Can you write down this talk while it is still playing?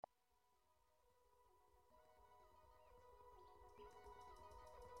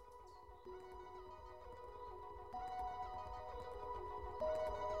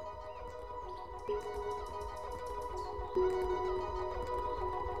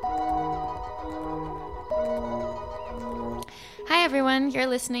everyone. You're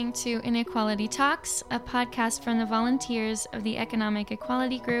listening to Inequality Talks, a podcast from the volunteers of the Economic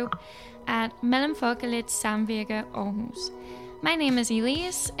Equality Group at Mellemfolkeligt Samvirke Aarhus. My name is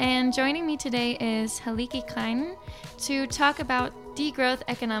Elise, and joining me today is Haliki Klein to talk about degrowth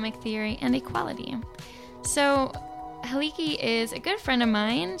economic theory and equality. So, Haliki is a good friend of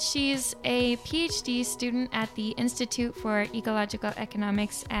mine. She's a PhD student at the Institute for Ecological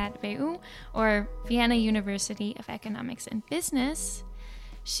Economics at VU, or Vienna University of Economics and Business.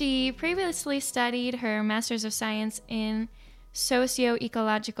 She previously studied her Master's of Science in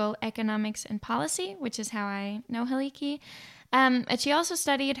Socio-Ecological Economics and Policy, which is how I know Haliki. And she also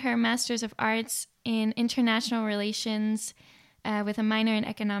studied her Master's of Arts in International Relations with a minor in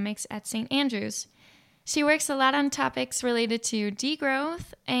economics at St. Andrews. She works a lot on topics related to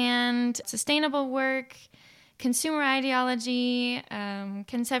degrowth and sustainable work, consumer ideology,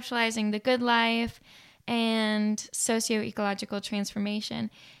 conceptualizing the good life, and socio-ecological transformation.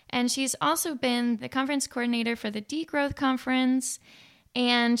 And she's also been the conference coordinator for the Degrowth Conference,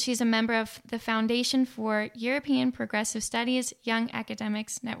 and she's a member of the Foundation for European Progressive Studies Young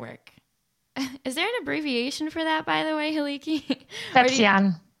Academics Network. Is there an abbreviation for that, by the way, Haliki?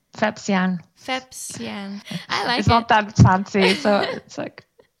 FEPSIAN. I like it. It's not that fancy, so it's like...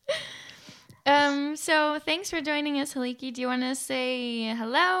 So thanks for joining us, Haliki. Do you want to say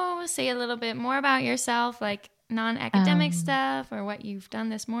hello, say a little bit more about yourself, like non-academic stuff or what you've done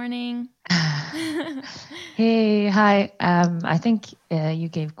this morning? Hey, hi. I think you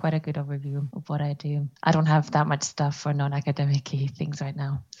gave quite a good overview of what I do. I don't have that much stuff for non-academic things right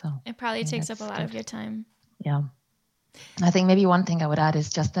now. So it probably takes up a lot of your time. Yeah. I think maybe one thing I would add is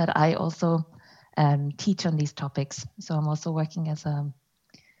just that I also teach on these topics. So I'm also working as a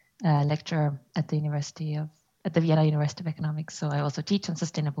lecturer at the Vienna University of Economics. So I also teach on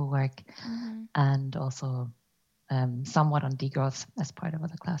sustainable work and also somewhat on degrowth as part of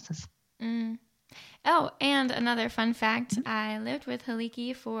other classes. Mm. Oh, and another fun fact, I lived with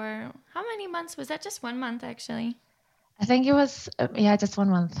Haliki for how many months? Was that just 1 month, actually? I think it was, just 1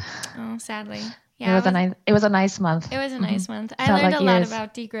 month. Oh, sadly. Yeah, it was a nice month. It was a nice month. I learned a lot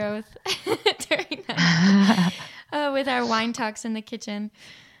about degrowth during that with our wine talks in the kitchen.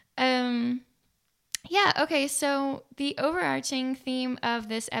 Okay, so the overarching theme of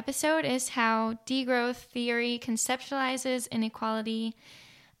this episode is how degrowth theory conceptualizes inequality,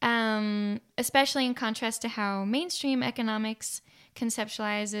 especially in contrast to how mainstream economics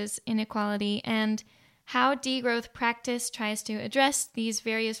conceptualizes inequality, and how degrowth practice tries to address these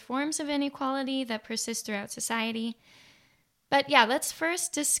various forms of inequality that persist throughout society. But let's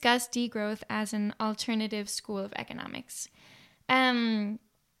first discuss degrowth as an alternative school of economics.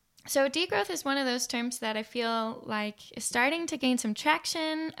 So degrowth is one of those terms that I feel like is starting to gain some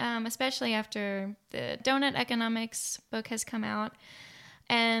traction, especially after the Donut Economics book has come out.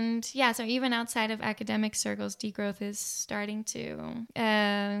 And so even outside of academic circles, degrowth is starting to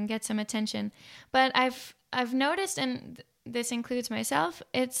get some attention. But I've noticed, and this includes myself,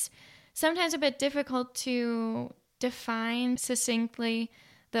 it's sometimes a bit difficult to define succinctly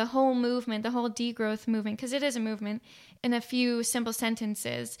the whole movement, the whole degrowth movement, because it is a movement, in a few simple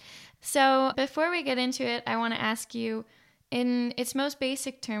sentences. So before we get into it, I want to ask you, in its most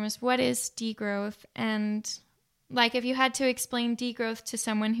basic terms, what is degrowth? And if you had to explain degrowth to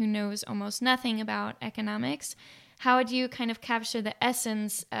someone who knows almost nothing about economics, how would you kind of capture the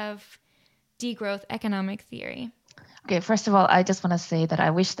essence of degrowth economic theory? Okay, first of all, I just want to say that I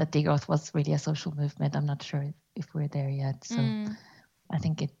wish that degrowth was really a social movement. I'm not sure if we're there yet, so I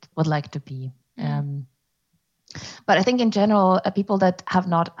think it would like to be. But I think in general, people that have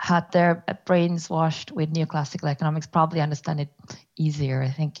not had their brains washed with neoclassical economics probably understand it easier.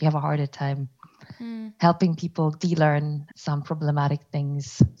 I think you have a harder time helping people de-learn some problematic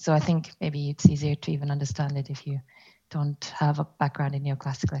things. So I think maybe it's easier to even understand it if you don't have a background in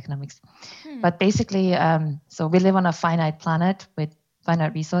neoclassical economics. But basically, so we live on a finite planet with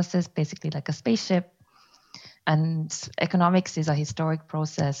finite resources, basically like a spaceship. And economics is a historic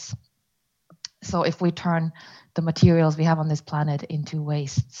process. So if we turn the materials we have on this planet into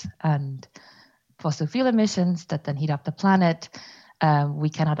wastes and fossil fuel emissions that then heat up the planet, we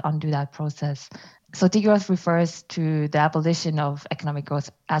cannot undo that process. So degrowth refers to the abolition of economic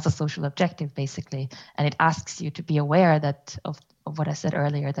growth as a social objective, basically. And it asks you to be aware that of what I said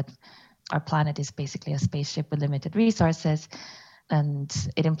earlier, that our planet is basically a spaceship with limited resources. And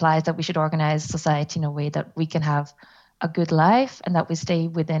it implies that we should organize society in a way that we can have a good life and that we stay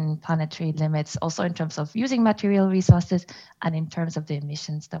within planetary limits, also in terms of using material resources and in terms of the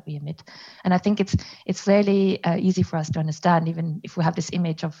emissions that we emit. And I think it's fairly easy for us to understand, even if we have this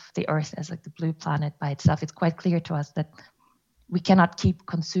image of the Earth as like the blue planet by itself. It's quite clear to us that we cannot keep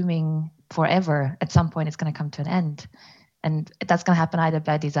consuming forever. At some point, it's going to come to an end. And that's going to happen either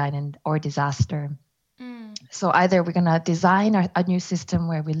by design or disaster. So either we're going to design a new system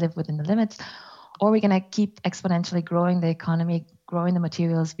where we live within the limits, or we're going to keep exponentially growing the economy, growing the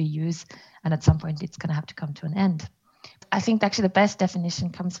materials we use, and at some point it's going to have to come to an end. I think actually the best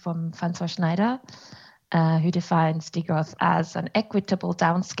definition comes from Francois Schneider, who defines degrowth as an equitable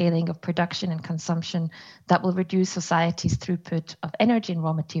downscaling of production and consumption that will reduce society's throughput of energy and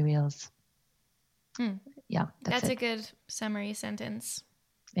raw materials. Yeah, that's a good summary sentence.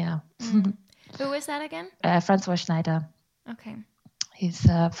 Yeah. Who was that again? Francois Schneider. Okay. He's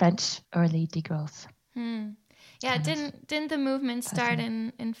French early degrowth. Yeah, didn't the movement start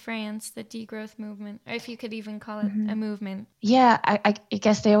in France, the degrowth movement, or if you could even call it a movement? Yeah, I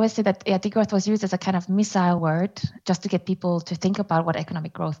guess they always say that degrowth was used as a kind of missile word just to get people to think about what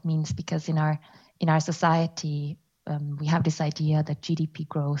economic growth means, because in our society we have this idea that GDP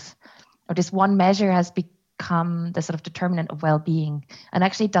growth or this one measure has become the sort of determinant of well-being, and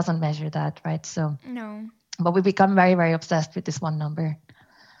actually it doesn't measure that, right? So no. But we become very, very obsessed with this one number.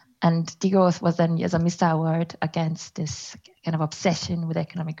 And degrowth was then as a missile word against this kind of obsession with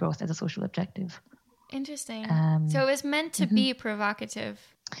economic growth as a social objective. Interesting. So it was meant to be provocative.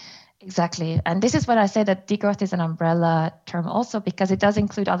 Exactly. And this is what I say, that degrowth is an umbrella term also, because it does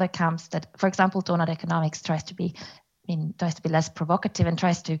include other camps that, for example, donut economics tries to be less provocative and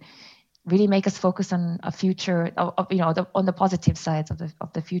tries to really make us focus on a future, on the positive sides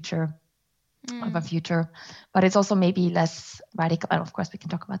of the future. Of a future, but it's also maybe less radical. And of course, we can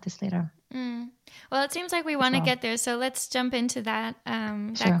talk about this later. Well, it seems like we want to get there, so let's jump into that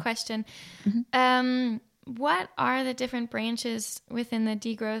question. What are the different branches within the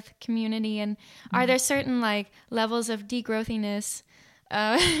degrowth community, and are there certain levels of degrowthiness,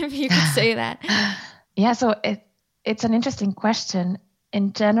 if you could say that? Yeah, so it's an interesting question.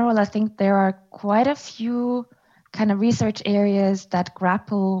 In general, I think there are quite a few kind of research areas that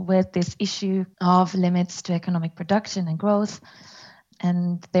grapple with this issue of limits to economic production and growth.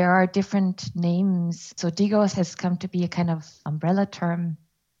 And there are different names. So degrowth has come to be a kind of umbrella term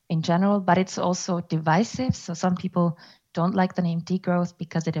in general, but it's also divisive. So some people don't like the name degrowth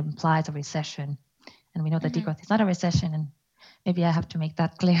because it implies a recession. And we know that degrowth is not a recession. And maybe I have to make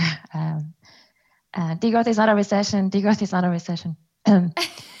that clear. Degrowth is not a recession. Degrowth is not a recession.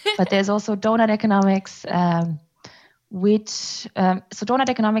 But there's also donut economics, so donut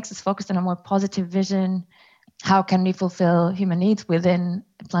economics is focused on a more positive vision. How can we fulfill human needs within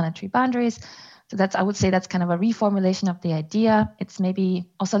planetary boundaries? So I would say that's kind of a reformulation of the idea. It's maybe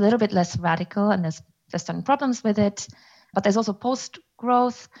also a little bit less radical, and there's certain problems with it. But there's also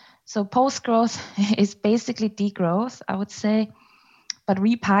post-growth. So post-growth is basically degrowth, I would say, but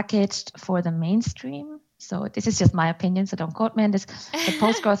repackaged for the mainstream. So this is just my opinion, so don't quote me on this. But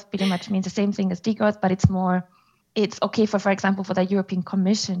post-growth pretty much means the same thing as degrowth, but it's okay for example, for the European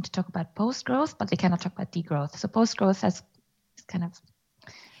Commission to talk about post-growth, but they cannot talk about degrowth. So post-growth has kind of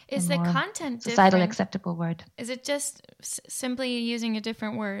is the content societal different? Acceptable word. Is it just simply using a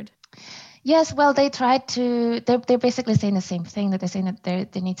different word? Yes, well, they're basically saying the same thing, that they're saying that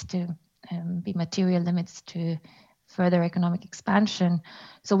there needs to be material limits to further economic expansion.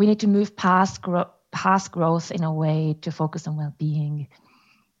 So we need to move past growth in a way to focus on well-being.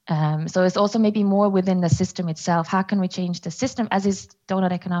 So it's also maybe more within the system itself. How can we change the system, as is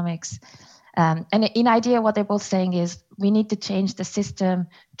donut economics? And in idea, what they're both saying is we need to change the system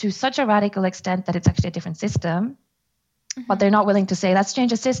to such a radical extent that it's actually a different system. But they're not willing to say, let's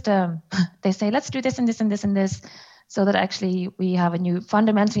change the system. They say, let's do this and this and this and this, so that actually we have a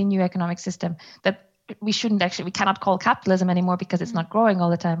fundamentally new economic system that we cannot call capitalism anymore because it's not growing all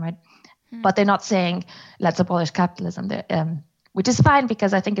the time, right? But they're not saying, let's abolish capitalism. Which is fine,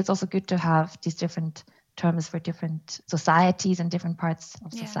 because I think it's also good to have these different terms for different societies and different parts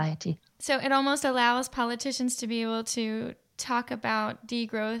of society. So it almost allows politicians to be able to talk about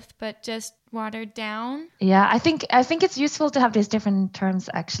degrowth, but just watered down. Yeah, I think it's useful to have these different terms,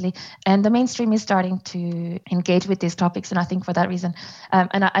 actually. And the mainstream is starting to engage with these topics. And I think for that reason,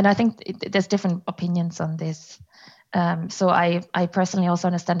 and I think there's different opinions on this. So I personally also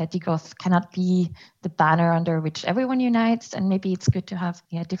understand that degrowth cannot be the banner under which everyone unites, and maybe it's good to have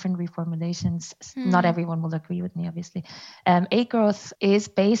different reformulations. Not everyone will agree with me, obviously. A-growth is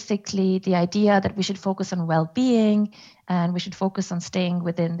basically the idea that we should focus on well-being, and we should focus on staying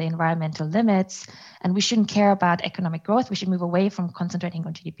within the environmental limits, and we shouldn't care about economic growth. We should move away from concentrating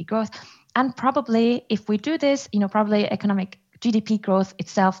on GDP growth. And probably if we do this, probably economic GDP growth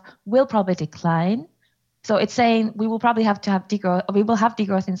itself will probably decline. So it's saying we will probably have to have degrowth, or we will have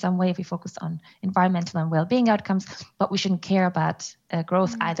degrowth in some way if we focus on environmental and well-being outcomes, but we shouldn't care about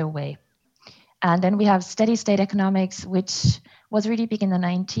growth either way. And then we have steady state economics, which was really big in the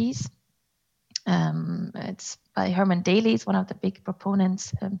 90s. It's by Herman Daly, it's one of the big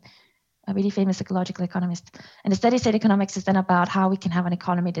proponents, a really famous ecological economist. And the steady state economics is then about how we can have an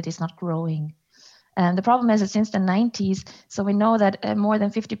economy that is not growing. And the problem is that since the 90s, so we know that more than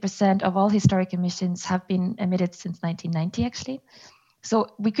 50% of all historic emissions have been emitted since 1990, actually. So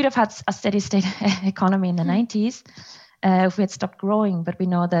we could have had a steady state economy in the 90s if we had stopped growing, but we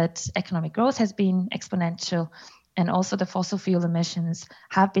know that economic growth has been exponential, and also the fossil fuel emissions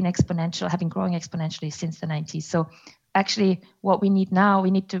have been growing exponentially since the 90s. So actually what we need now,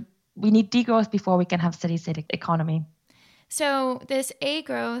 we need degrowth before we can have steady state economy. So this A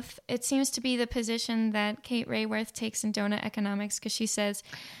growth, it seems to be the position that Kate Raworth takes in Donut Economics, because she says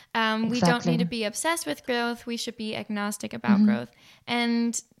we don't need to be obsessed with growth. We should be agnostic about growth.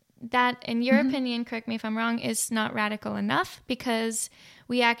 And that, in your opinion, correct me if I'm wrong, is not radical enough, because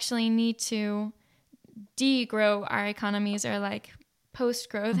we actually need to degrow our economies, or like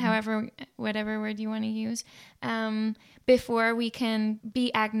post-growth, whatever word you want to use, before we can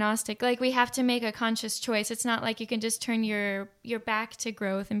be agnostic. Like, we have to make a conscious choice. It's not like you can just turn your back to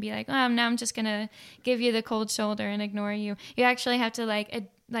growth and be like, oh, now I'm just gonna give you the cold shoulder and ignore you. You actually have to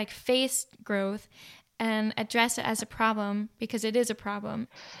like face growth and address it as a problem, because it is a problem.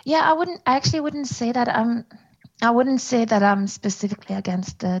 Yeah, I actually wouldn't say that I'm specifically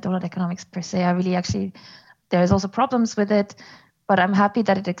against donut economics per se. There's also problems with it, but I'm happy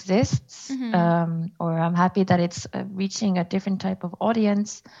that it exists, or I'm happy that it's reaching a different type of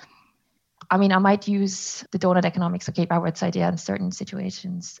audience. I mean, I might use the donut economics or Kate Raworth's idea in certain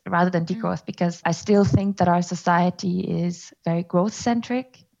situations rather than degrowth, because I still think that our society is very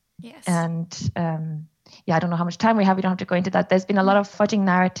growth-centric. Yes. And I don't know how much time we have. We don't have to go into that. There's been a lot of fudging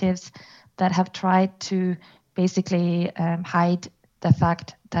narratives that have tried to basically hide the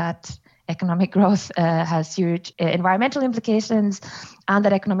fact that economic growth has huge environmental implications, and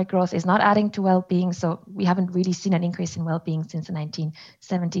that economic growth is not adding to well-being. So we haven't really seen an increase in well-being since the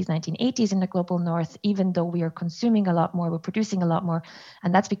 1970s, 1980s in the global north, even though we are consuming a lot more, we're producing a lot more.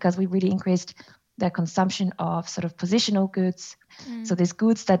 And that's because we really increased the consumption of sort of positional goods. So these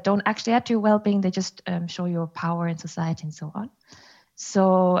goods that don't actually add to your well-being, they just show your power in society and so on.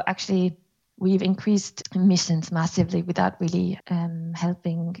 So actually, we've increased emissions massively without really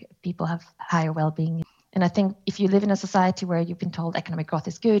helping people have higher well-being. And I think if you live in a society where you've been told economic growth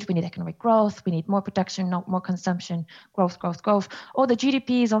is good, we need economic growth, we need more production, not more consumption, growth. Oh, the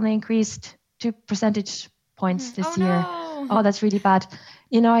GDP is only increased 2 percentage points this year. No. Oh, that's really bad.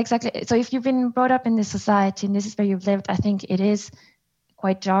 Exactly. So if you've been brought up in this society and this is where you've lived, I think it is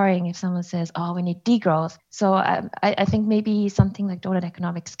quite jarring if someone says, oh, we need degrowth. So I think maybe something like donut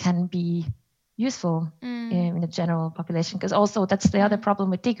economics can be useful in the general population, because also that's the other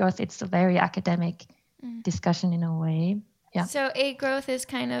problem with degrowth. It's a very academic discussion in a way. Yeah. So A growth is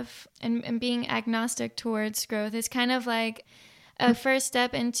kind of, and being agnostic towards growth is kind of like a first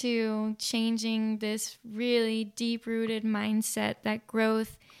step into changing this really deep-rooted mindset that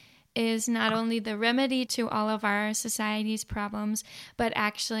growth is not only the remedy to all of our society's problems, but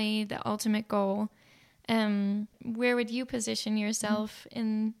actually the ultimate goal. Where would you position yourself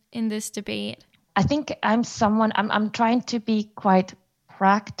in this debate? I think I'm trying to be quite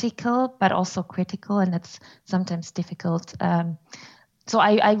practical, but also critical, and that's sometimes difficult. So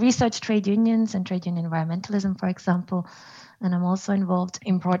I research trade unions and trade union environmentalism, for example, and I'm also involved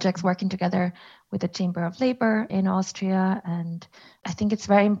in projects working together with the Chamber of Labor in Austria. And I think it's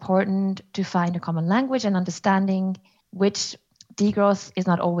very important to find a common language and understanding, which degrowth is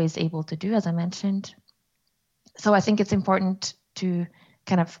not always able to do, as I mentioned. So I think it's important to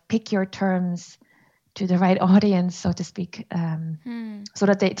kind of pick your terms to the right audience, so to speak, so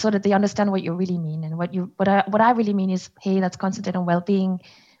that they understand what you really mean. And what I really mean is, hey, let's concentrate on well-being.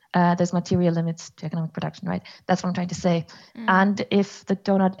 There's material limits to economic production, right? That's what I'm trying to say. And if the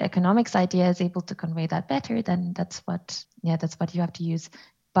donut economics idea is able to convey that better, then that's what you have to use.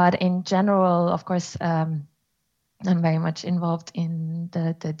 But in general, of course, I'm very much involved in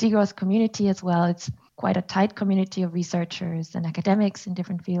the degrowth community as well. It's quite a tight community of researchers and academics in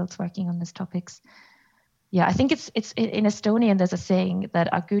different fields working on these topics. Yeah, I think it's in Estonian, there's a saying that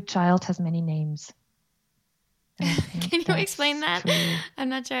a good child has many names. Can you explain that? True. I'm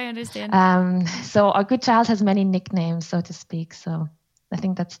not sure I understand. So a good child has many nicknames, so to speak. So I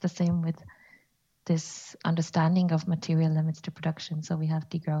think that's the same with this understanding of material limits to production. So we have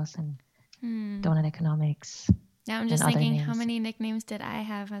degrowth and donut economics. Now I'm just thinking, how many nicknames did I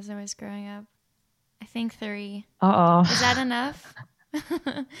have as I was growing up? I think 3. Uh-oh. Is that enough?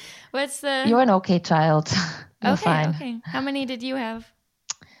 You're an okay child. You're okay, fine. Okay. How many did you have?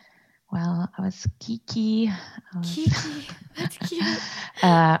 Well, I was Kiki. Kiki. That's cute.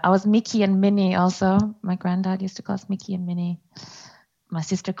 I was Mickey and Minnie also. My granddad used to call us Mickey and Minnie. My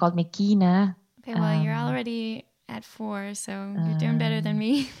sister called me Kina. Okay, well, you're already at 4, so you're doing better than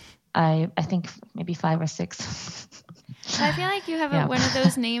me. I think maybe 5 or 6. I feel like you have one of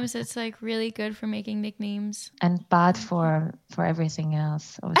those names that's like really good for making nicknames. And bad for everything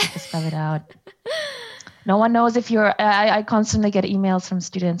else. Always have to spell it out. No one knows if you're... I constantly get emails from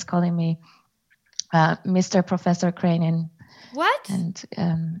students calling me Mr. Professor Krainin. What? And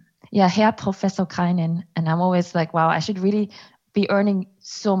Herr Professor Krainin. And I'm always like, wow, I should really be earning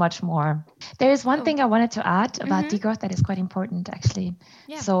so much more. There is one thing I wanted to add about degrowth that is quite important, actually.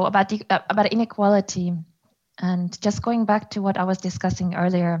 Yeah. So about inequality. And just going back to what I was discussing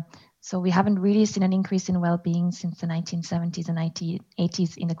earlier, so we haven't really seen an increase in well-being since the 1970s and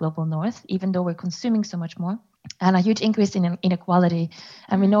 1980s in the global north, even though we're consuming so much more, and a huge increase in inequality.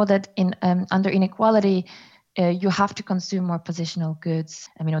 And we know that under inequality, you have to consume more positional goods.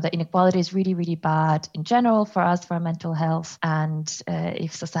 And we know that inequality is really, really bad in general for us, for our mental health. And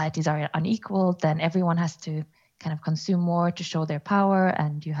if societies are unequal, then everyone has to kind of consume more to show their power,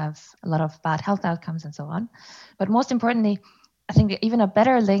 and you have a lot of bad health outcomes and so on. But most importantly, I think even a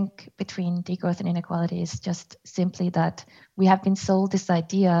better link between degrowth and inequality is just simply that we have been sold this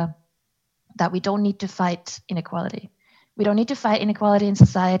idea that we don't need to fight inequality. We don't need to fight inequality in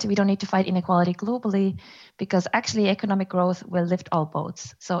society. We don't need to fight inequality globally, because actually economic growth will lift all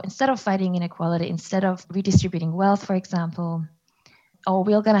boats. So instead of fighting inequality, instead of redistributing wealth, for example,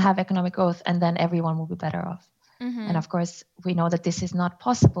 we're going to have economic growth and then everyone will be better off. Mm-hmm. And of course, we know that this is not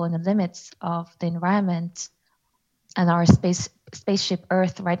possible in the limits of the environment and our spaceship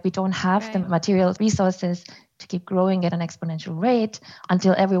Earth, right? We don't have the material resources to keep growing at an exponential rate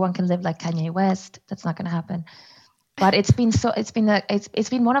until everyone can live like Kanye West. That's not going to happen. But it's been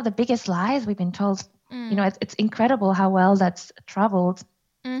one of the biggest lies we've been told. You know, it's incredible how well that's traveled,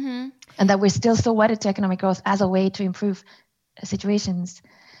 and that we're still so wedded to economic growth as a way to improve situations.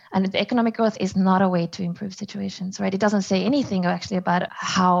 And the economic growth is not a way to improve situations, right? It doesn't say anything actually about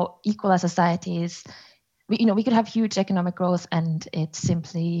how equal a society is. We could have huge economic growth, and it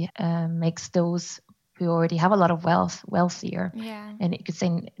simply makes those who already have a lot of wealth wealthier. Yeah. And it could say,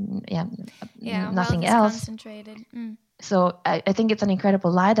 nothing else. Concentrated. So I think it's an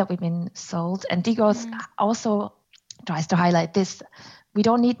incredible lie that we've been sold. And degrowth also tries to highlight this. We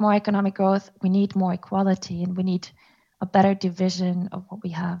don't need more economic growth. We need more equality, and we need a better division of what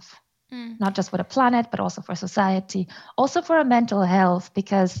we have, not just for the planet, but also for society, also for our mental health,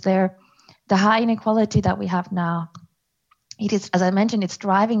 because the high inequality that we have now, it is, as I mentioned, it's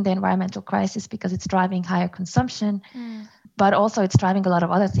driving the environmental crisis because it's driving higher consumption, but also it's driving a lot of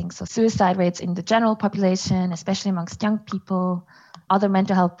other things. So suicide rates in the general population, especially amongst young people, other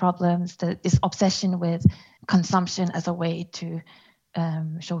mental health problems, this obsession with consumption as a way to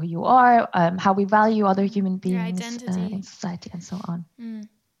show who you are, how we value other human beings in society, and so on.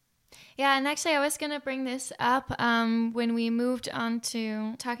 Yeah, and actually I was going to bring this up when we moved on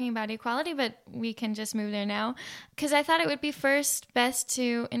to talking about equality, but we can just move there now, because I thought it would be best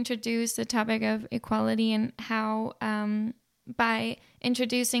to introduce the topic of equality and how, by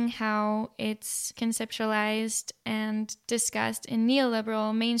introducing how it's conceptualized and discussed in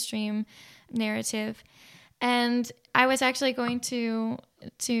neoliberal mainstream narrative. And I was actually going to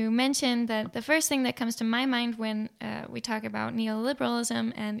mention that the first thing that comes to my mind when we talk about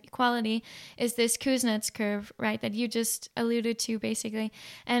neoliberalism and equality is this Kuznets curve, right, that you just alluded to basically,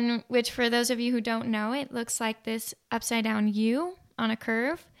 and which, for those of you who don't know, it looks like this upside down U on a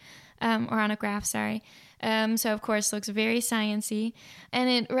curve, or on a graph, sorry. So of course looks very sciencey, and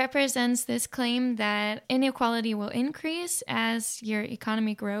it represents this claim that inequality will increase as your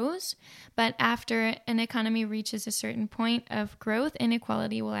economy grows, but after an economy reaches a certain point of growth,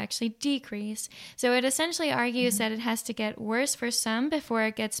 inequality will actually decrease. So it essentially argues that it has to get worse for some before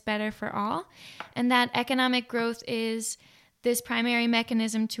it gets better for all, and that economic growth is this primary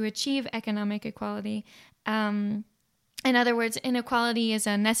mechanism to achieve economic equality. In other words, inequality is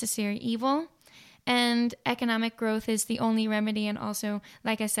a necessary evil, and economic growth is the only remedy, and also,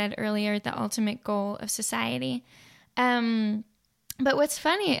 like I said earlier, the ultimate goal of society. But what's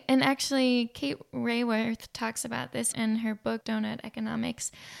funny, and actually Kate Raworth talks about this in her book, Donut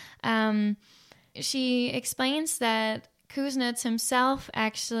Economics, she explains that Kuznets himself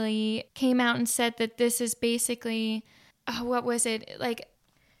actually came out and said that this is basically, what was it? Like,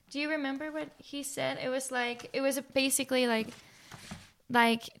 do you remember what he said? It was basically like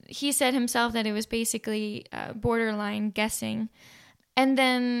like he said himself that it was basically borderline guessing. And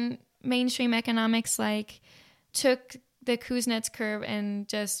then mainstream economics like took the Kuznets curve and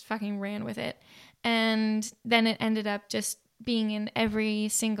just fucking ran with it. And then it ended up just being in every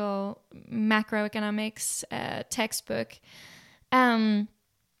single macroeconomics textbook.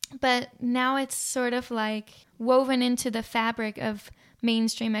 But now it's sort of like woven into the fabric of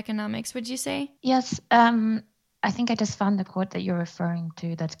mainstream economics, would you say? Yes. I think I just found the quote that you're referring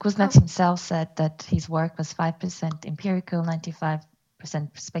to, that Kuznets himself said that his work was 5% empirical, 95%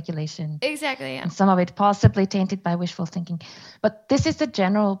 speculation. Exactly, yeah. And some of it possibly tainted by wishful thinking. But this is the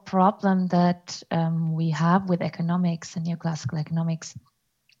general problem that we have with economics and neoclassical economics,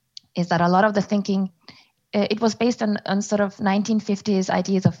 is that a lot of the thinking, it was based on sort of 1950s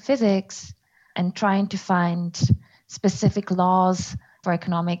ideas of physics and trying to find specific laws for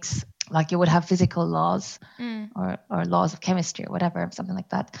economics, like you would have physical laws or laws of chemistry or whatever, something like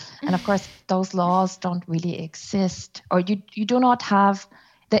that. And of course, those laws don't really exist, or you do not have,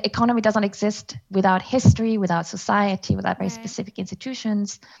 the economy doesn't exist without history, without society, without very specific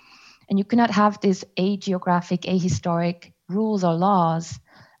institutions. And you cannot have these ageographic, ahistoric rules or laws.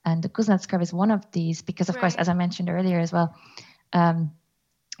 And the Kuznets curve is one of these because, of course, as I mentioned earlier as well,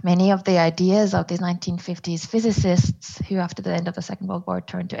 many of the ideas of these 1950s physicists who, after the end of the Second World War,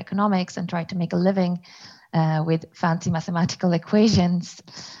 turned to economics and tried to make a living with fancy mathematical equations,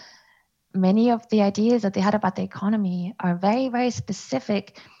 many of the ideas that they had about the economy are very, very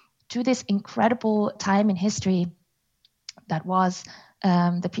specific to this incredible time in history that was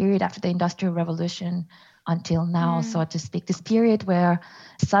the period after the Industrial Revolution until now, so to speak, this period where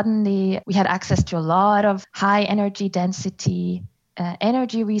suddenly we had access to a lot of high energy density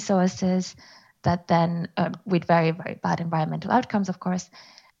energy resources that then, with very, very bad environmental outcomes, of course,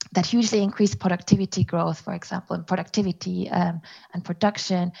 that hugely increased productivity growth, for example, and productivity and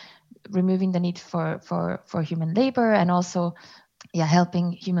production, removing the need for human labor and also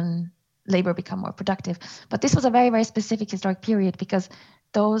helping human labor become more productive. But this was a very, very specific historic period because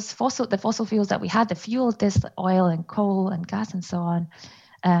the fossil fuels that we had that fueled this, oil and coal and gas and so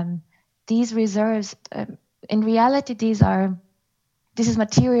on, these reserves, in reality, this is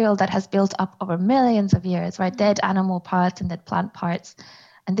material that has built up over millions of years, right? Dead animal parts and dead plant parts.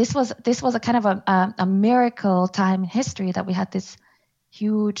 And this was a kind of a miracle time in history that we had this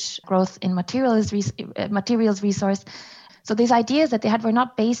huge growth in materials resource. So these ideas that they had were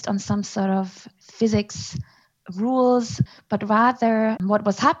not based on some sort of physics rules, but rather what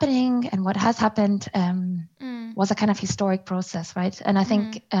was happening and what has happened was a kind of historic process, right? And I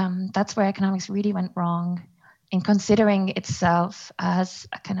think that's where economics really went wrong, in considering itself as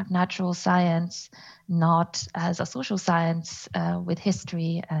a kind of natural science, not as a social science with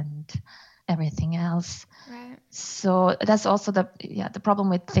history and everything else. Right. So that's also the problem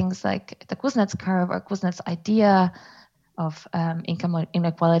with things like the Kuznets curve or Kuznets' idea of income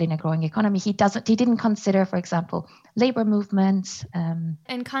inequality in a growing economy. He didn't consider, for example, labor movements and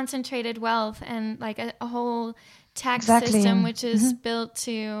concentrated wealth and like a whole tax system which is built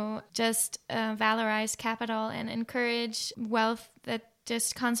to just valorize capital and encourage wealth that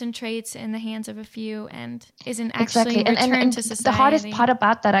just concentrates in the hands of a few and isn't actually returned to society. The hardest part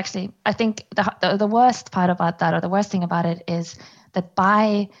about that, actually, I think the worst part about that, or the worst thing about it, is that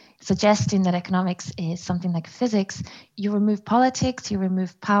by suggesting that economics is something like physics, you remove politics, you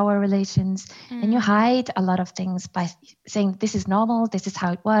remove power relations, and you hide a lot of things by saying this is normal, this is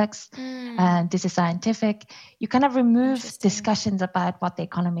how it works, and this is scientific. You kind of remove discussions about what the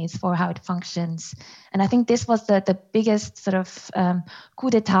economy is for, how it functions. And I think this was the biggest sort of coup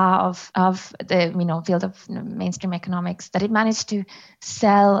d'etat of the field of mainstream economics, that it managed to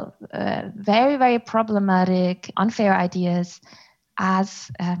sell very, very problematic, unfair ideas as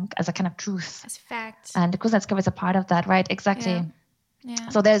a kind of truth, as facts. And the Kuznets curve is a part of that, right? Exactly. Yeah.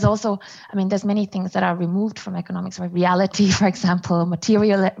 So there's also, there's many things that are removed from economics, right? Reality, for example,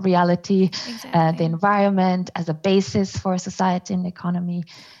 material reality, the environment as a basis for society and economy,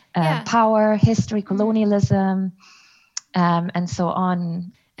 power, history, colonialism, and so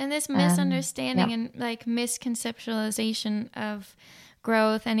on. And this misunderstanding and like misconceptualization of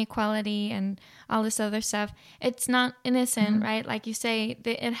growth and equality and all this other stuff, it's not innocent, right? Like you say,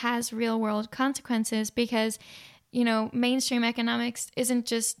 it has real world consequences because, mainstream economics isn't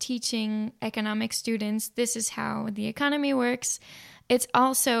just teaching economic students this is how the economy works. It's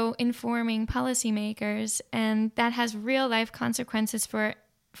also informing policymakers, and that has real life consequences for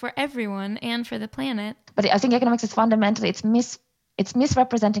everyone and for the planet. But I think economics is fundamentally, it's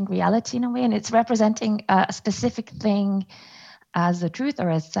misrepresenting reality in a way, and it's representing a specific thing as a truth or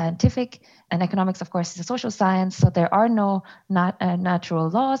as scientific. And economics, of course, is a social science. So there are no natural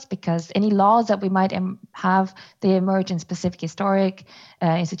laws, because any laws that we might have, they emerge in specific historic,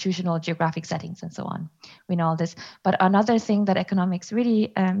 institutional, geographic settings, and so on. We know all this. But another thing that economics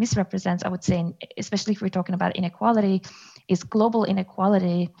really misrepresents, I would say, especially if we're talking about inequality, is global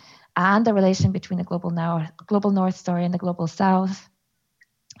inequality and the relation between the global North, and the global South.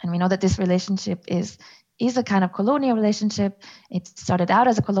 And we know that this relationship is a kind of colonial relationship. It started out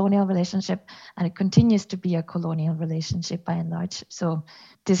as a colonial relationship, and it continues to be a colonial relationship by and large. So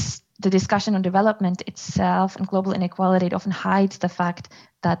the discussion on development itself and global inequality, it often hides the fact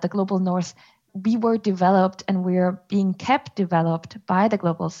that the global North, we were developed and we're being kept developed by the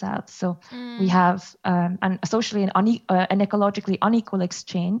global South. So we have an socially and ecologically unequal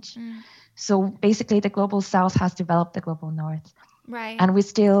exchange. So basically the global South has developed the global North. Right. And we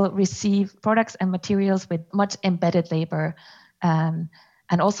still receive products and materials with much embedded labor, and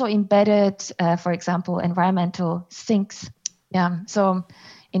also embedded, for example, environmental sinks. Yeah. So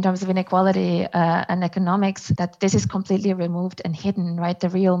in terms of inequality and economics, that this is completely removed and hidden, right? The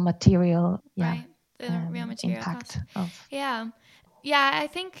real material, right. The real material impact cost. Yeah, I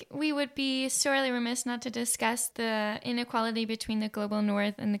think we would be sorely remiss not to discuss the inequality between the global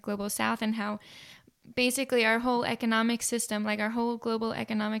North and the global South, and how basically our whole economic system, like our whole global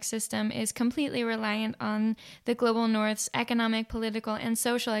economic system, is completely reliant on the global North's economic, political, and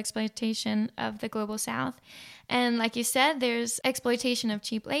social exploitation of the global South. And like you said, there's exploitation of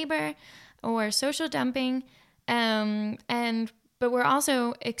cheap labor or social dumping, but we're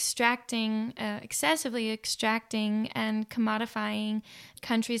also excessively extracting and commodifying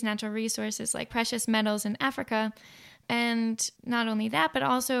countries' natural resources like precious metals in Africa. And not only that, but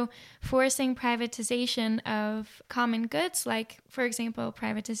also forcing privatization of common goods, like, for example,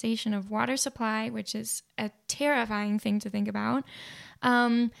 privatization of water supply, which is a terrifying thing to think about.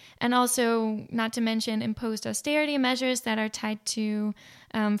 And also, not to mention, imposed austerity measures that are tied to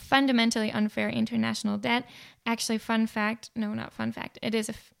fundamentally unfair international debt. Actually, not fun fact, it is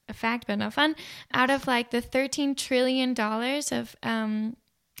a fact, but not fun. Out of like the $13 trillion of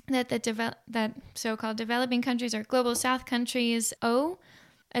that so-called developing countries or global South countries owe,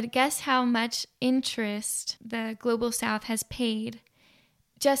 guess how much interest the global South has paid,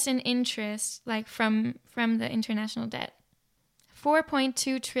 just in interest, like from the international debt.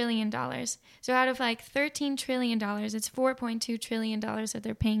 $4.2 trillion. So out of like $13 trillion, it's $4.2 trillion that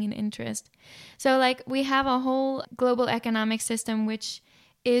they're paying in interest. So like we have a whole global economic system which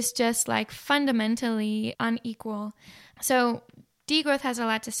is just like fundamentally unequal. So degrowth has a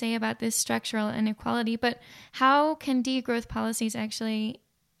lot to say about this structural inequality, but how can degrowth policies actually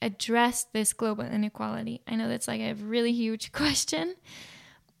address this global inequality? I know that's like a really huge question.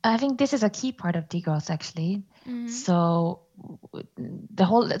 I think this is a key part of degrowth, actually. So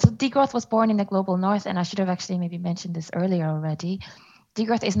degrowth was born in the global North, and I should have actually maybe mentioned this earlier already.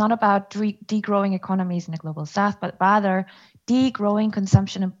 Degrowth is not about degrowing economies in the global South, but rather degrowing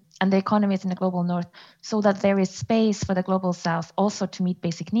consumption and the economies in the global North, so that there is space for the global South also to meet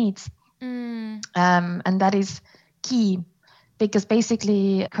basic needs. And that is key, because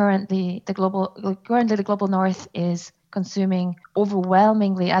basically currently the global North is consuming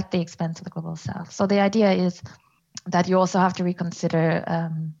overwhelmingly at the expense of the global South. So the idea is that you also have to reconsider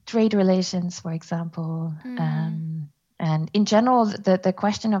trade relations, for example, and in general the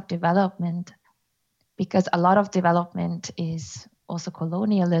question of development, because a lot of development is also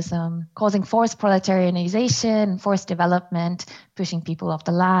colonialism, causing forced proletarianization, forced development, pushing people off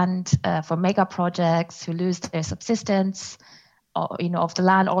the land for mega projects who lose their subsistence, of the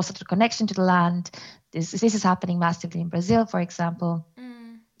land, also the connection to the land. This is happening massively in Brazil, for example.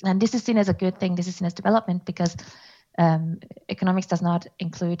 And this is seen as a good thing. This is seen as development because economics does not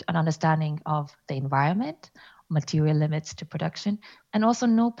include an understanding of the environment, material limits to production, and also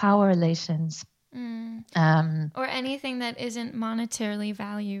no power relations. Or anything that isn't monetarily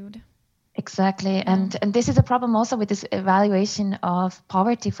valued. Exactly. Yeah. And this is a problem also with this evaluation of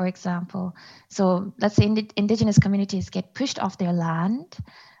poverty, for example. So let's say indigenous communities get pushed off their land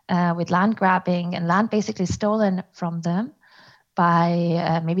with land grabbing and land basically stolen from them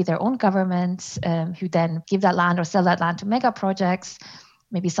by maybe their own governments, who then give that land or sell that land to mega projects,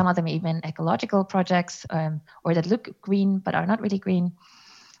 maybe some of them even ecological projects, or that look green but are not really green.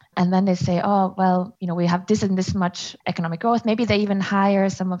 And then they say, oh, well, we have this and this much economic growth. Maybe they even hire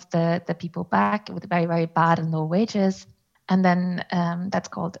some of the people back with very, very bad and low wages. And then that's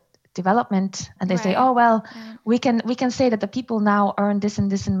called development. And they say, oh, well, we can say that the people now earn this and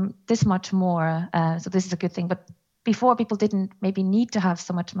this and this much more. So this is a good thing. But before people didn't maybe need to have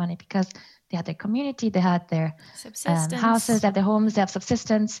so much money because they had their community, they had their houses, they have their homes, they have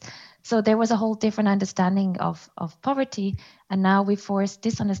subsistence. So there was a whole different understanding of poverty. And now we force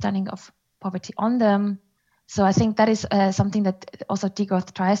this understanding of poverty on them. So I think that is something that also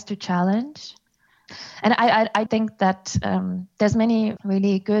degrowth tries to challenge. And I think that there's many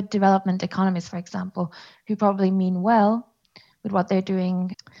really good development economists, for example, who probably mean well with what they're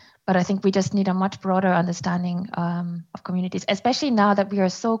doing. But I think we just need a much broader understanding of communities, especially now that we are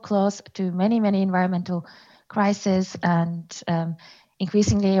so close to many, many environmental crises and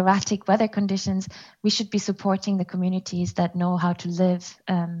increasingly erratic weather conditions. We should be supporting the communities that know how to live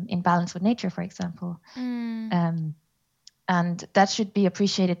in balance with nature, for example. And that should be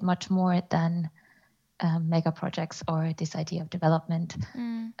appreciated much more than mega projects or this idea of development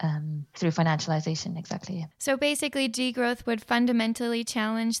through financialization, exactly. So basically, degrowth would fundamentally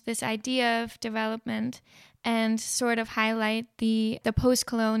challenge this idea of development and sort of highlight the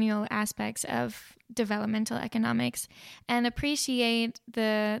post-colonial aspects of developmental economics and appreciate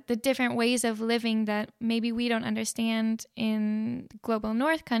the different ways of living that maybe we don't understand in global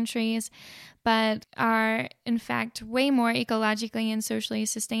north countries, but are in fact way more ecologically and socially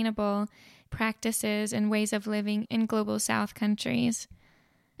sustainable practices and ways of living in global south countries.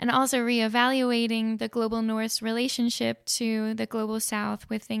 And also reevaluating the global north's relationship to the global south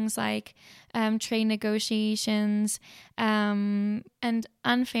with things like trade negotiations and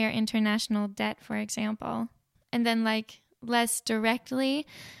unfair international debt, for example. And then like less directly,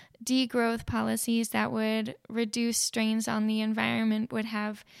 degrowth policies that would reduce strains on the environment would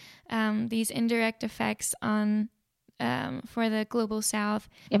have these indirect effects on for the global south.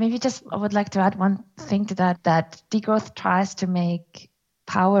 Yeah, maybe just I would like to add one thing to that degrowth tries to make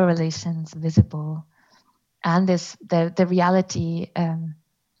power relations visible and the reality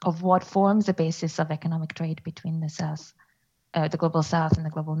of what forms the basis of economic trade between the global south and the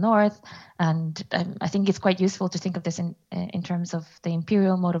global north. And I think it's quite useful to think of this in terms of the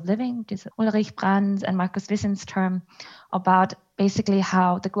imperial mode of living, which is Ulrich Brand's and Markus Wissen's term about basically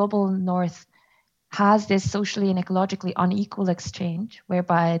how the global north has this socially and ecologically unequal exchange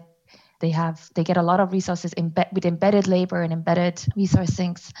whereby they get a lot of resources with embedded labor and embedded resource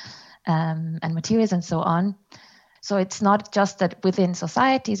sinks and materials and so on. So it's not just that within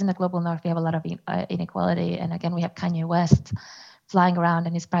societies in the global north we have a lot of inequality. And again, we have Kanye West flying around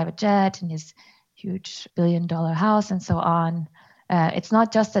in his private jet and his huge $1 billion house and so on. It's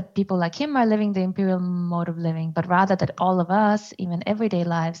not just that people like him are living the imperial mode of living, but rather that all of us, even everyday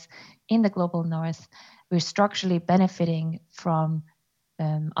lives in the global north, we're structurally benefiting from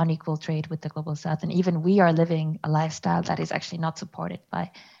unequal trade with the global south. And even we are living a lifestyle that is actually not supported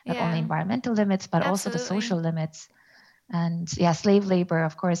by not only environmental limits, but also the social limits. And slave labor,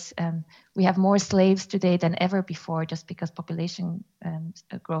 of course, we have more slaves today than ever before just because population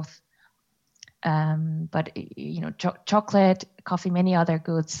growth. But, chocolate, coffee, many other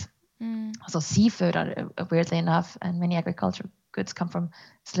goods, also seafood, weirdly enough, and many agricultural goods come from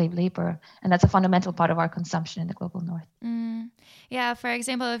slave labor, and that's a fundamental part of our consumption in the global north. Yeah, for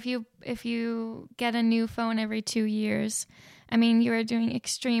example, if you get a new phone every 2 years, I mean, you are doing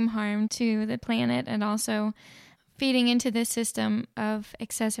extreme harm to the planet and also feeding into this system of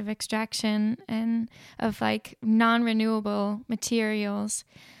excessive extraction and of like non-renewable materials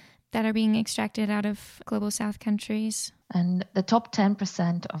that are being extracted out of global south countries. And the top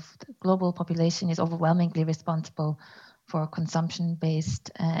 10% of the global population is overwhelmingly responsible for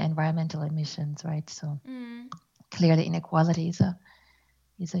consumption-based environmental emissions, right? So clearly inequality is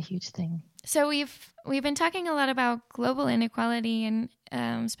a huge thing. So we've been talking a lot about global inequality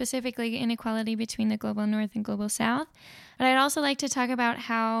and specifically inequality between the global north and global south. But I'd also like to talk about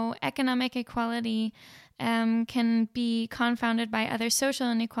how economic equality can be confounded by other social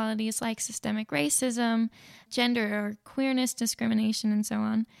inequalities like systemic racism, gender or queerness discrimination, and so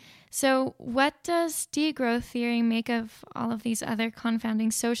on. So what does degrowth theory make of all of these other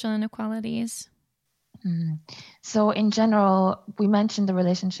confounding social inequalities? So in general, we mentioned the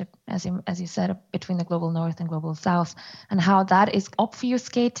relationship, as you said, between the global north and global south, and how that is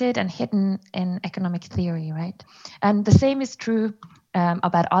obfuscated and hidden in economic theory, right? And the same is true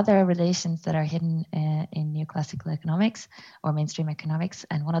about other relations that are hidden in neoclassical economics or mainstream economics.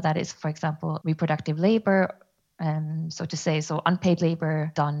 And one of that is, for example, reproductive labor, so unpaid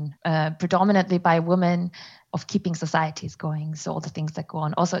labor done predominantly by women of keeping societies going. So all the things that go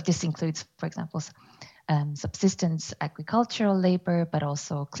on. Also, this includes, for example, subsistence agricultural labor, but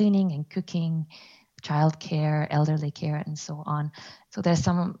also cleaning and cooking, childcare, elderly care, and so on. So there's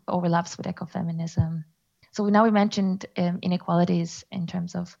some overlaps with ecofeminism. So now we mentioned inequalities in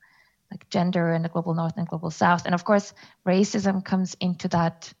terms of like gender in the global north and global south. And of course, racism comes into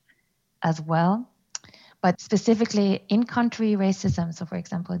that as well. But specifically in-country racism, so for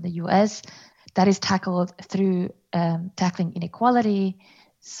example, in the US, that is tackled through tackling inequality.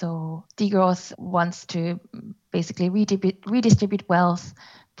 So degrowth wants to basically redistribute wealth,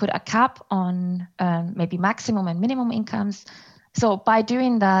 put a cap on maybe maximum and minimum incomes. So by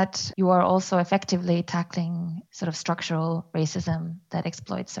doing that, you are also effectively tackling sort of structural racism that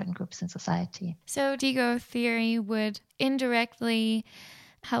exploits certain groups in society. So degrowth theory would indirectly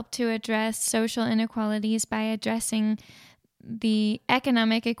help to address social inequalities by addressing the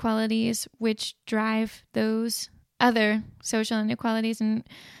economic inequalities which drive those other social inequalities,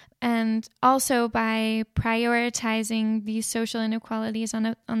 and also by prioritizing these social inequalities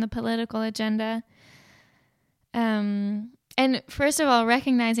on the political agenda. And first of all,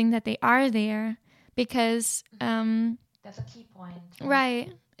 recognizing that they are there, because that's a key point,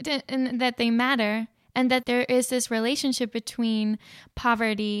 right? And that they matter, and that there is this relationship between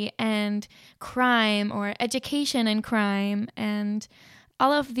poverty and crime, or education and crime, and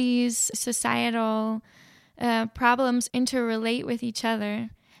all of these societal problems interrelate with each other.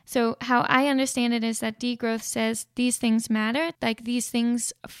 So how I understand it is that degrowth says these things matter, like these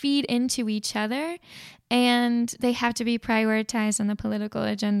things feed into each other, and they have to be prioritized on the political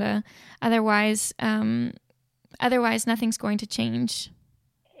agenda. Otherwise nothing's going to change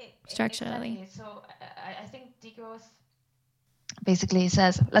structurally. Exactly. So I think degrowth basically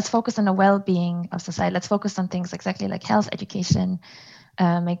says, let's focus on the well-being of society. Let's focus on things exactly like health, education,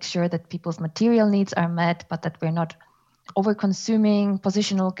 make sure that people's material needs are met, but that we're not over-consuming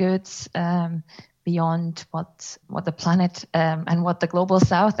positional goods beyond what the planet and what the global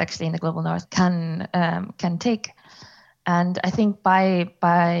south, actually in the global north, can take. And I think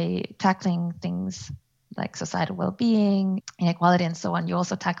by tackling things like societal well-being, inequality, and so on, you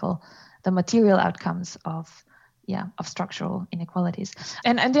also tackle the material outcomes of structural inequalities.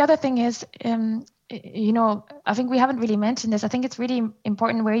 And the other thing is, I think we haven't really mentioned this. I think it's really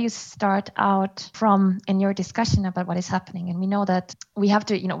important where you start out from in your discussion about what is happening. And we know that we have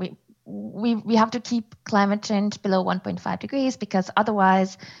to, we have to keep climate change below 1.5 degrees, because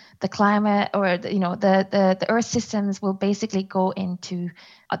otherwise the climate or the Earth systems will basically go into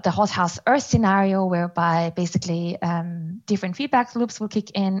the hothouse Earth scenario, whereby basically different feedback loops will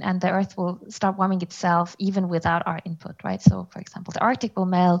kick in and the Earth will start warming itself even without our input, right? So for example, the Arctic will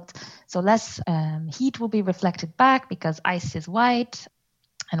melt, so less heat will be reflected back because ice is white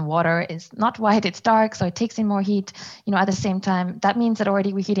and water is not white, it's dark, so it takes in more heat. At the same time, that means that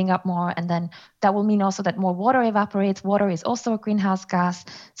already we're heating up more, and then that will mean also that more water evaporates. Water is also a greenhouse gas,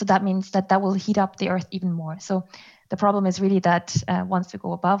 so that means that will heat up the Earth even more. So the problem is really that once we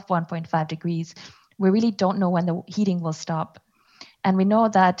go above 1.5 degrees, we really don't know when the heating will stop. And we know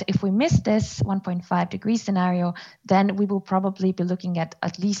that if we miss this 1.5 degree scenario, then we will probably be looking at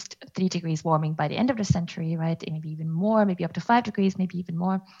least 3 degrees warming by the end of the century, right? Maybe even more, maybe up to 5 degrees, maybe even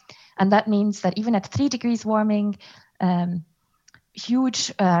more. And that means that even at 3 degrees warming,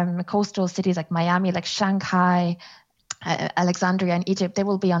 huge coastal cities like Miami, like Shanghai, Alexandria in Egypt, they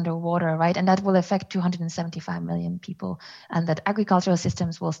will be underwater, right? And that will affect 275 million people. And that agricultural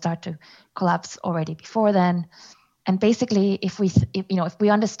systems will start to collapse already before then. And basically, if we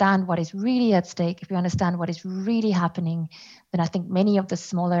understand what is really at stake, if we understand what is really happening, then I think many of the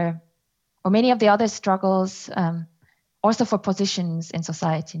smaller or many of the other struggles, also for positions in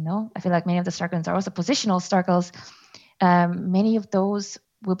society, I feel like many of the struggles are also positional struggles. Many of those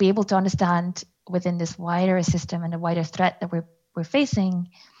will be able to understand within this wider system and the wider threat that we're facing.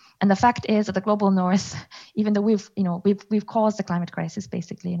 And the fact is that the global north, even though we've caused the climate crisis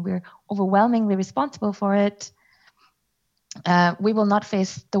basically, and we're overwhelmingly responsible for it, we will not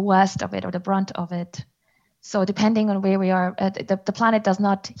face the worst of it or the brunt of it. So depending on where we are, the planet does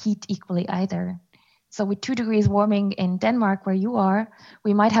not heat equally either. So with 2 degrees warming in Denmark, where you are,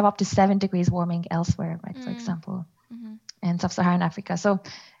 we might have up to 7 degrees warming elsewhere, right? For example, in sub-Saharan Africa. So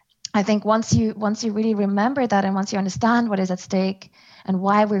I think once you really remember that, and once you understand what is at stake and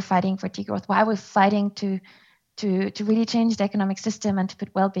why we're fighting for degrowth, why we're fighting to really change the economic system and to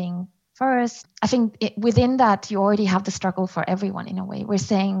put well-being first, I think within that you already have the struggle for everyone in a way. We're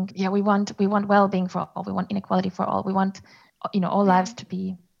saying, we want well-being for all, we want inequality for all, we want all lives to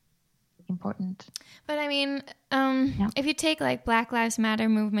be important. But I mean, if you take like Black Lives Matter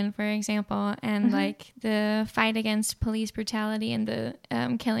movement, for example, and like the fight against police brutality and the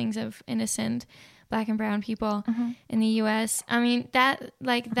killings of innocent Black and brown people in the US, I mean, that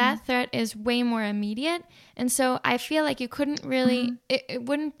threat is way more immediate. And so I feel like you couldn't really, it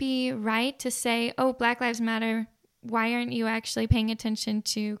wouldn't be right to say, oh, Black Lives Matter why aren't you actually paying attention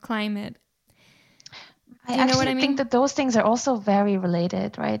to climate? I actually think that those things are also very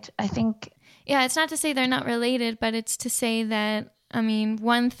related, right? I think... Yeah, it's not to say they're not related, but it's to say that, I mean,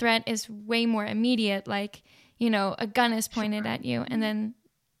 one threat is way more immediate, like, you know, a gun is pointed at you, and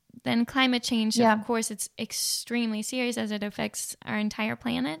then climate change, of course, it's extremely serious as it affects our entire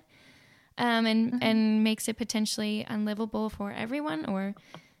planet, and makes it potentially unlivable for everyone, or,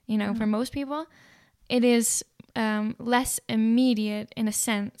 you know, for most people. It is less immediate in a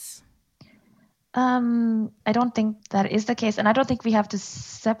sense. I don't think that is the case. And I don't think we have to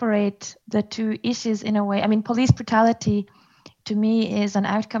separate the two issues in a way. I mean, police brutality to me is an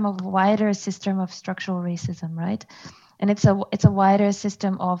outcome of a wider system of structural racism, right? And it's a wider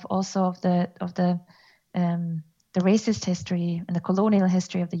system of the racist history and the colonial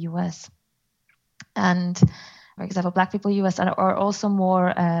history of the US. And for example, Black people in the US are also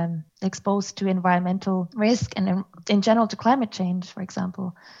more exposed to environmental risk and in general to climate change, for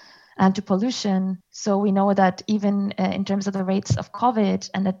example, and to pollution. So we know that even in terms of the rates of COVID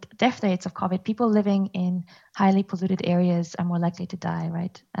and the death rates of COVID, people living in highly polluted areas are more likely to die,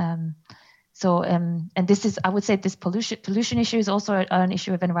 right? And this is, I would say, this pollution issue is also an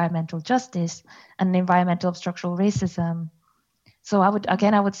issue of environmental justice and environmental structural racism. So I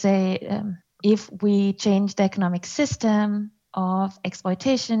would say if we change the economic system of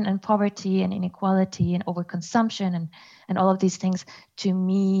exploitation and poverty and inequality and overconsumption and all of these things, to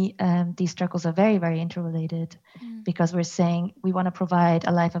me, these struggles are very, very interrelated, because we're saying we want to provide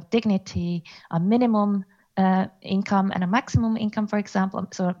a life of dignity, a minimum income and a maximum income, for example,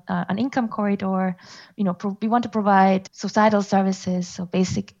 so an income corridor. You know, we want to provide societal services, so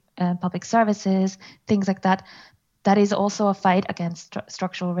basic public services, things like that. That is also a fight against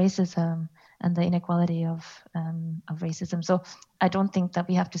structural racism and the inequality of racism. So I don't think that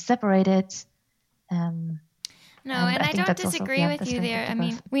we have to separate it. No, and I don't disagree with you there. I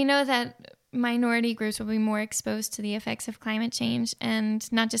mean, we know that minority groups will be more exposed to the effects of climate change,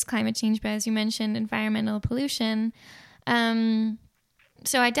 and not just climate change, but as you mentioned, environmental pollution.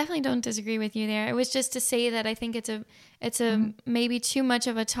 So I definitely don't disagree with you there. It was just to say that I think it's a maybe too much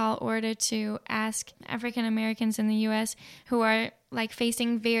of a tall order to ask African Americans in the U.S. who are like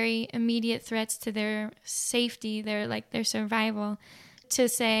facing very immediate threats to their safety, their survival, to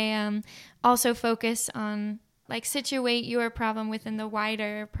say also focus on, like, situate your problem within the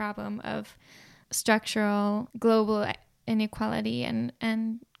wider problem of structural global inequality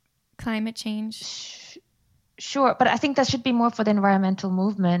and climate change. Sure, but I think that should be more for the environmental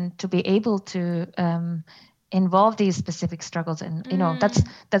movement to be able to involve these specific struggles, and you know,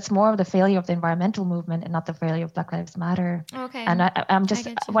 that's more of the failure of the environmental movement and not the failure of Black Lives Matter. Okay. And I'm just,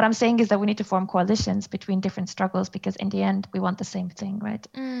 what I'm saying is that we need to form coalitions between different struggles, because in the end we want the same thing, right?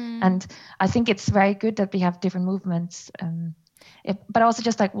 And I think it's very good that we have different movements. But also,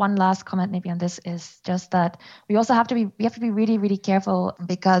 just like one last comment maybe on this is just that we have to be really, really careful,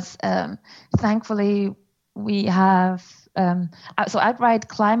 because thankfully we have so outright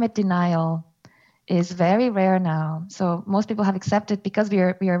climate denial is very rare now. So most people have accepted, because we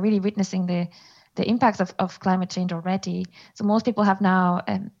are really witnessing the impacts of climate change already. So most people have now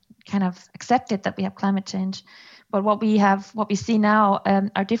kind of accepted that we have climate change. But what we see now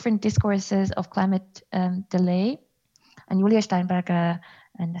are different discourses of climate delay. And Julia Steinberger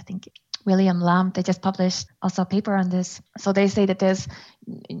and I think William Lamb, they just published also a paper on this. So they say that there's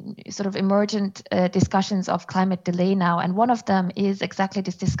sort of emergent discussions of climate delay now. And one of them is exactly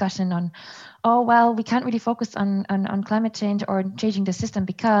this discussion on, oh, well, we can't really focus on climate change or changing the system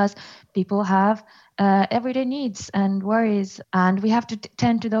because people have everyday needs and worries, and we have to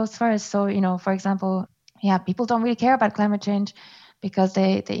tend to those first. So, you know, for example, people don't really care about climate change because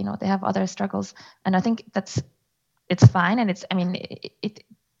they have other struggles. And I think it's fine. And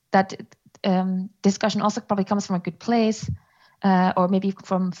that discussion also probably comes from a good place, or maybe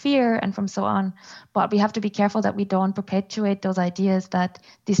from fear and from so on. But we have to be careful that we don't perpetuate those ideas that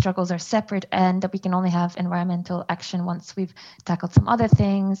these struggles are separate and that we can only have environmental action once we've tackled some other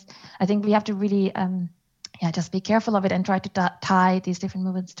things. I think we have to really just be careful of it and try to tie these different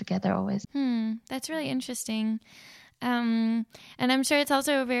movements together always. That's really interesting. And I'm sure it's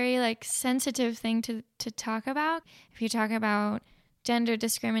also a very sensitive thing to talk about. If you talk about gender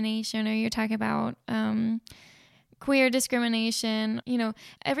discrimination, or you're talking about queer discrimination,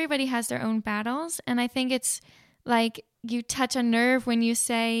 everybody has their own battles. And I think it's like you touch a nerve when you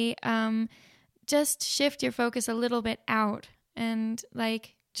say, just shift your focus a little bit out and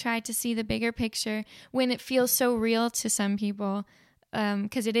try to see the bigger picture when it feels so real to some people,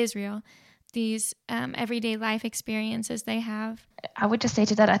 because it is real. these everyday life experiences they have. I would just say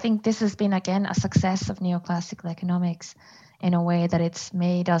to that, I think this has been, again, a success of neoclassical economics in a way that it's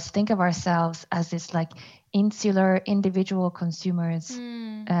made us think of ourselves as this like insular individual consumers,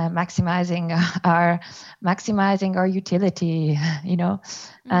 maximizing our utility,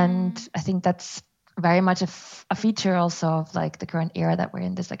 and I think that's very much a feature also of like the current era that we're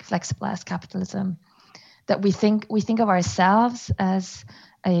in, this like flexibilized capitalism, that we think of ourselves as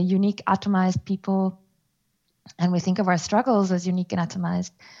a unique atomized people, and we think of our struggles as unique and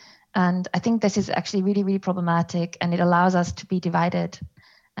atomized. And I think this is actually really, really problematic, and it allows us to be divided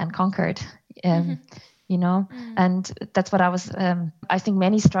and conquered, and that's what I was, I think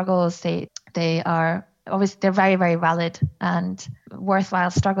many struggles, they are always, they're very, very valid and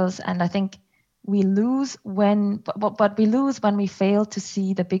worthwhile struggles. And I think we lose when we fail to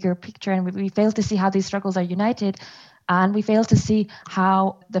see the bigger picture, and we fail to see how these struggles are united. And we fail to see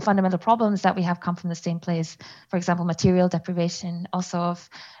how the fundamental problems that we have come from the same place. For example, material deprivation, also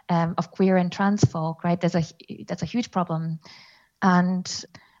of queer and trans folk, right? That's a huge problem. And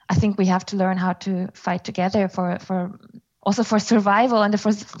I think we have to learn how to fight together for survival, and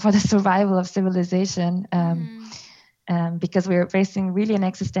for the survival of civilization, because we're facing really an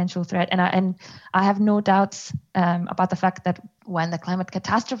existential threat. And I have no doubts about the fact that when the climate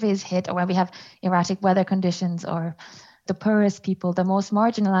catastrophe is hit, or when we have erratic weather conditions, or the poorest people, the most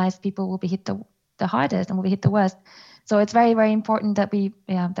marginalized people will be hit the hardest and will be hit the worst. So it's very, very important that we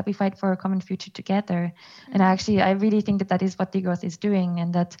fight for a common future together. And I really think that is what degrowth is doing,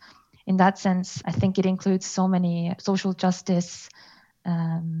 and that in that sense, I think it includes so many social justice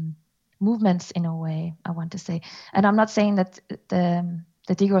movements in a way, I want to say. And I'm not saying that the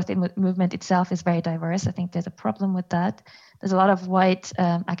degrowth movement itself is very diverse. I think there's a problem with that. There's a lot of white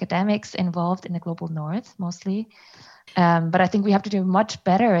academics involved in the global north, mostly. But I think we have to do much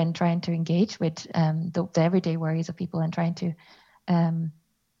better in trying to engage with the everyday worries of people, and trying to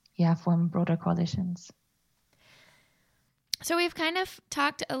form broader coalitions. So we've kind of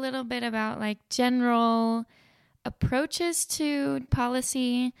talked a little bit about like general approaches to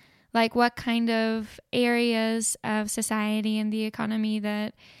policy, like what kind of areas of society and the economy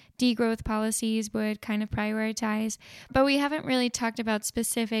that degrowth policies would kind of prioritize. But we haven't really talked about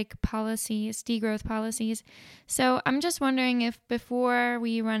specific policies, degrowth policies. So I'm just wondering if before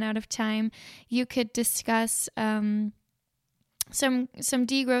we run out of time, you could discuss some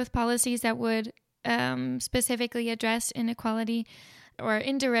degrowth policies that would specifically address inequality, or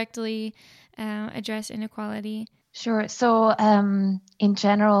indirectly address inequality. Sure. So in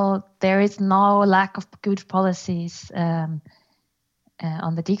general, there is no lack of good policies on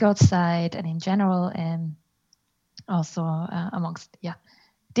the degrowth side, and in general, also amongst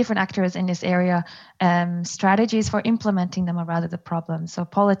different actors in this area. Strategies for implementing them are rather the problem. So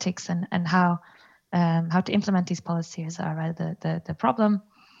politics and how to implement these policies are rather the problem.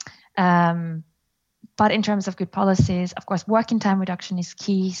 But in terms of good policies, of course, working time reduction is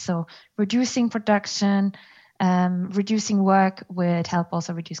key. So reducing production, reducing work would help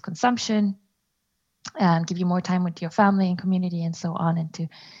also reduce consumption, and give you more time with your family and community and so on, and to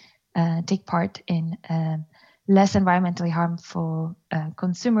take part in less environmentally harmful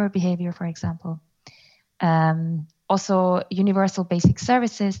consumer behavior, for example. Also, universal basic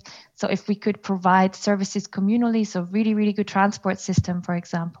services. So if we could provide services communally, so really, really good transport system, for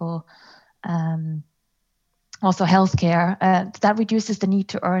example, also healthcare, that reduces the need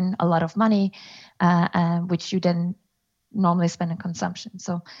to earn a lot of money, which you then normally spend on consumption.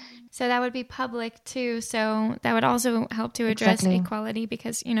 So that would be public too. So that would also help to address equality,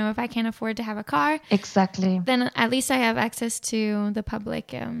 because, if I can't afford to have a car, then at least I have access to the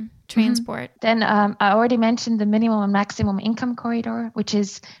public transport. Then I already mentioned the minimum and maximum income corridor, which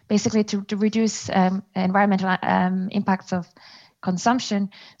is basically to reduce environmental impacts of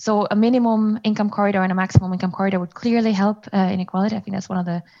consumption. So a minimum income corridor and a maximum income corridor would clearly help inequality. I think that's one of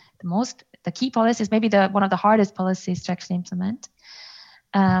the key policies, maybe one of the hardest policies to actually implement.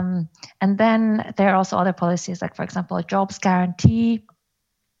 And then there are also other policies, like, for example, a jobs guarantee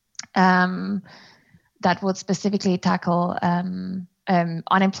that would specifically tackle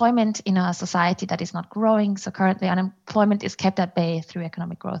unemployment in a society that is not growing. So currently unemployment is kept at bay through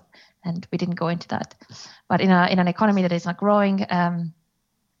economic growth, and we didn't go into that. But in an economy that is not growing,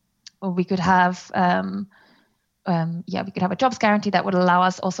 we could have a jobs guarantee that would allow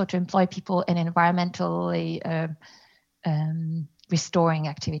us also to employ people in environmentally restoring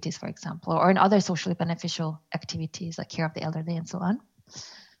activities, for example, or in other socially beneficial activities like care of the elderly and so on.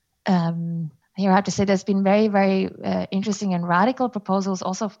 Here I have to say there's been very, very interesting and radical proposals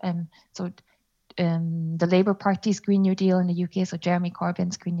also. So the Labour Party's Green New Deal in the UK, so Jeremy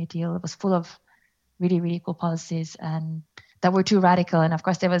Corbyn's Green New Deal. It was full of really, really cool policies and that were too radical. And of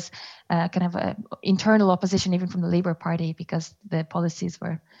course, there was kind of an internal opposition even from the Labour Party because the policies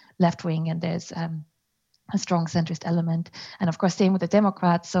were left-wing and there's a strong centrist element. And of course, same with the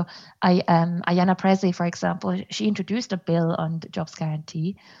Democrats. So Ayanna Pressley, for example, she introduced a bill on the jobs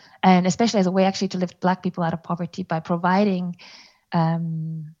guarantee, and especially as a way actually to lift Black people out of poverty by providing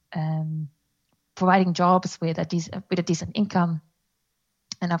jobs with a decent income.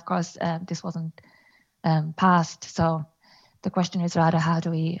 And of course, this wasn't passed. So the question is rather how do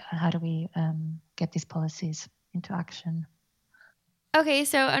we get these policies into action? Okay,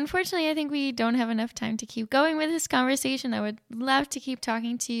 so unfortunately, I think we don't have enough time to keep going with this conversation. I would love to keep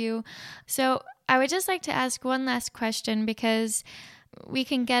talking to you. So I would just like to ask one last question, because we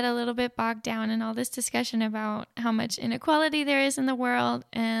can get a little bit bogged down in all this discussion about how much inequality there is in the world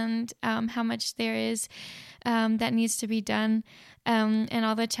and how much there is that needs to be done and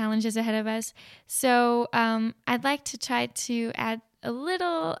all the challenges ahead of us. So I'd like to try to add a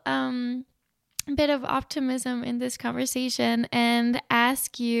little bit of optimism in this conversation and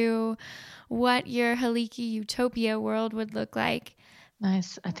ask you what your Haliki utopia world would look like.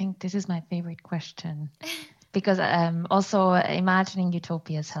 Nice. I think this is my favorite question because also imagining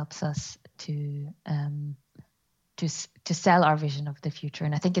utopias helps us to sell our vision of the future.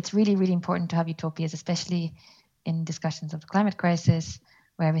 And I think it's really, really important to have utopias, especially in discussions of the climate crisis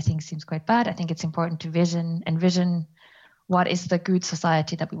where everything seems quite bad. I think it's important to envision what is the good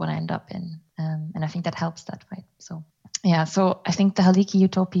society that we want to end up in. And I think that helps that, right? So I think the Haliki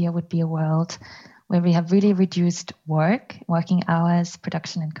utopia would be a world where we have really reduced working hours,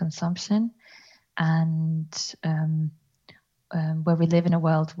 production and consumption, and where we live in a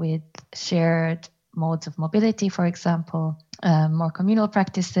world with shared modes of mobility, for example, more communal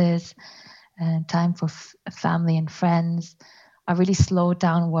practices, time for family and friends, a really slowed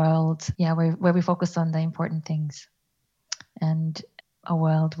down world, where we focus on the important things. And a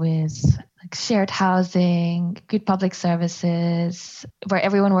world with like shared housing, good public services, where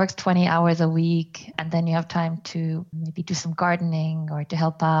everyone works 20 hours a week, and then you have time to maybe do some gardening or to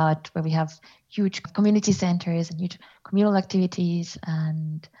help out, where we have huge community centers and huge communal activities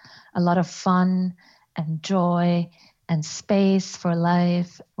and a lot of fun and joy and space for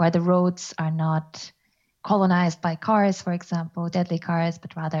life, where the roads are not colonized by cars, for example, deadly cars,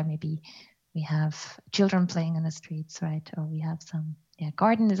 but rather maybe we have children playing in the streets, right? Or we have some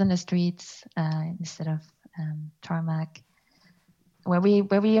gardens in the streets instead of tarmac, where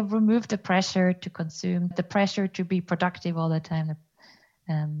we have removed the pressure to consume, the pressure to be productive all the time,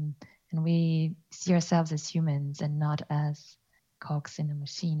 and we see ourselves as humans and not as cogs in a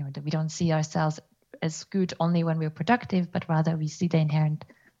machine, or that we don't see ourselves as good only when we're productive, but rather we see the inherent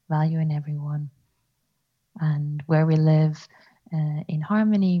value in everyone, and where we live in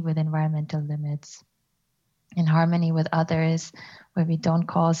harmony with environmental limits, in harmony with others, where we don't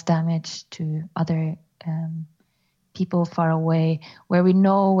cause damage to other people far away, where we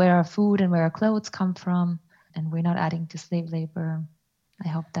know where our food and where our clothes come from, and we're not adding to slave labor. I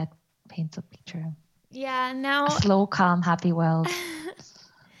hope that paints a picture. Yeah, now a slow, calm, happy world.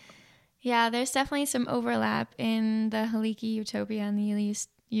 Yeah, there's definitely some overlap in the Haliki utopia and the Elise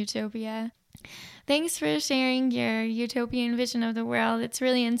utopia. Thanks for sharing your utopian vision of the world. It's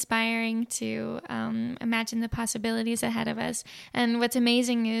really inspiring to imagine the possibilities ahead of us. And what's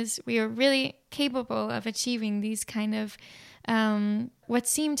amazing is we are really capable of achieving these kind of what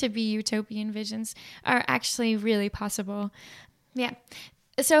seem to be utopian visions are actually really possible. Yeah.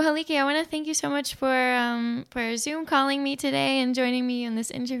 So Haliki, I want to thank you so much for Zoom calling me today and joining me in this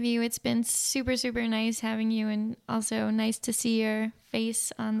interview. It's been super, super nice having you, and also nice to see your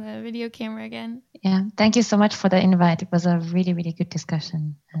face on the video camera again. Yeah, thank you so much for the invite. It was a really, really good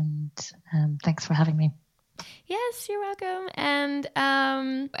discussion, and thanks for having me. Yes, you're welcome. And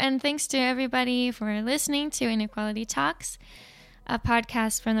thanks to everybody for listening to Inequality Talks, a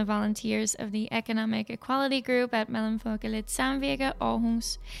podcast from the volunteers of the Economic Equality Group at Mellemfolkeligt Samvirke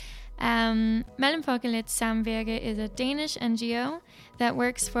Aarhus. Mellemfolkeligt Samvirke is a Danish NGO that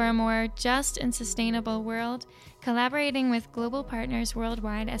works for a more just and sustainable world, collaborating with global partners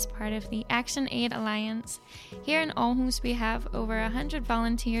worldwide as part of the Action Aid Alliance. Here in Aarhus, we have over 100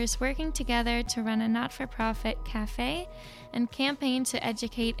 volunteers working together to run a not-for-profit cafe and campaign to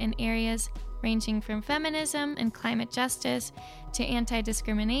educate in areas ranging from feminism and climate justice to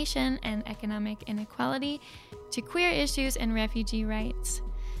anti-discrimination and economic inequality to queer issues and refugee rights.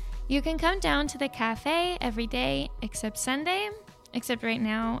 You can come down to the cafe every day except Sunday, except right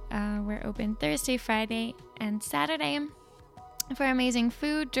now we're open Thursday, Friday, and Saturday. for amazing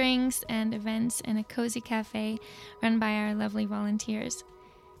food, drinks, and events in a cozy cafe run by our lovely volunteers.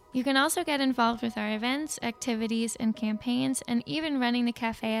 You can also get involved with our events, activities, and campaigns, and even running the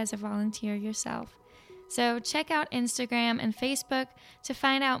cafe as a volunteer yourself. So check out Instagram and Facebook to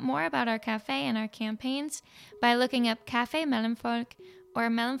find out more about our cafe and our campaigns by looking up Café Mellemfolk or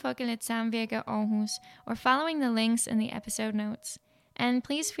Mellemfolkeligt Samvirke Aarhus, or following the links in the episode notes. And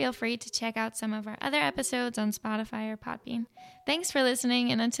please feel free to check out some of our other episodes on Spotify or Podbean. Thanks for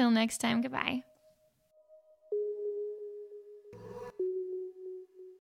listening, and until next time, goodbye.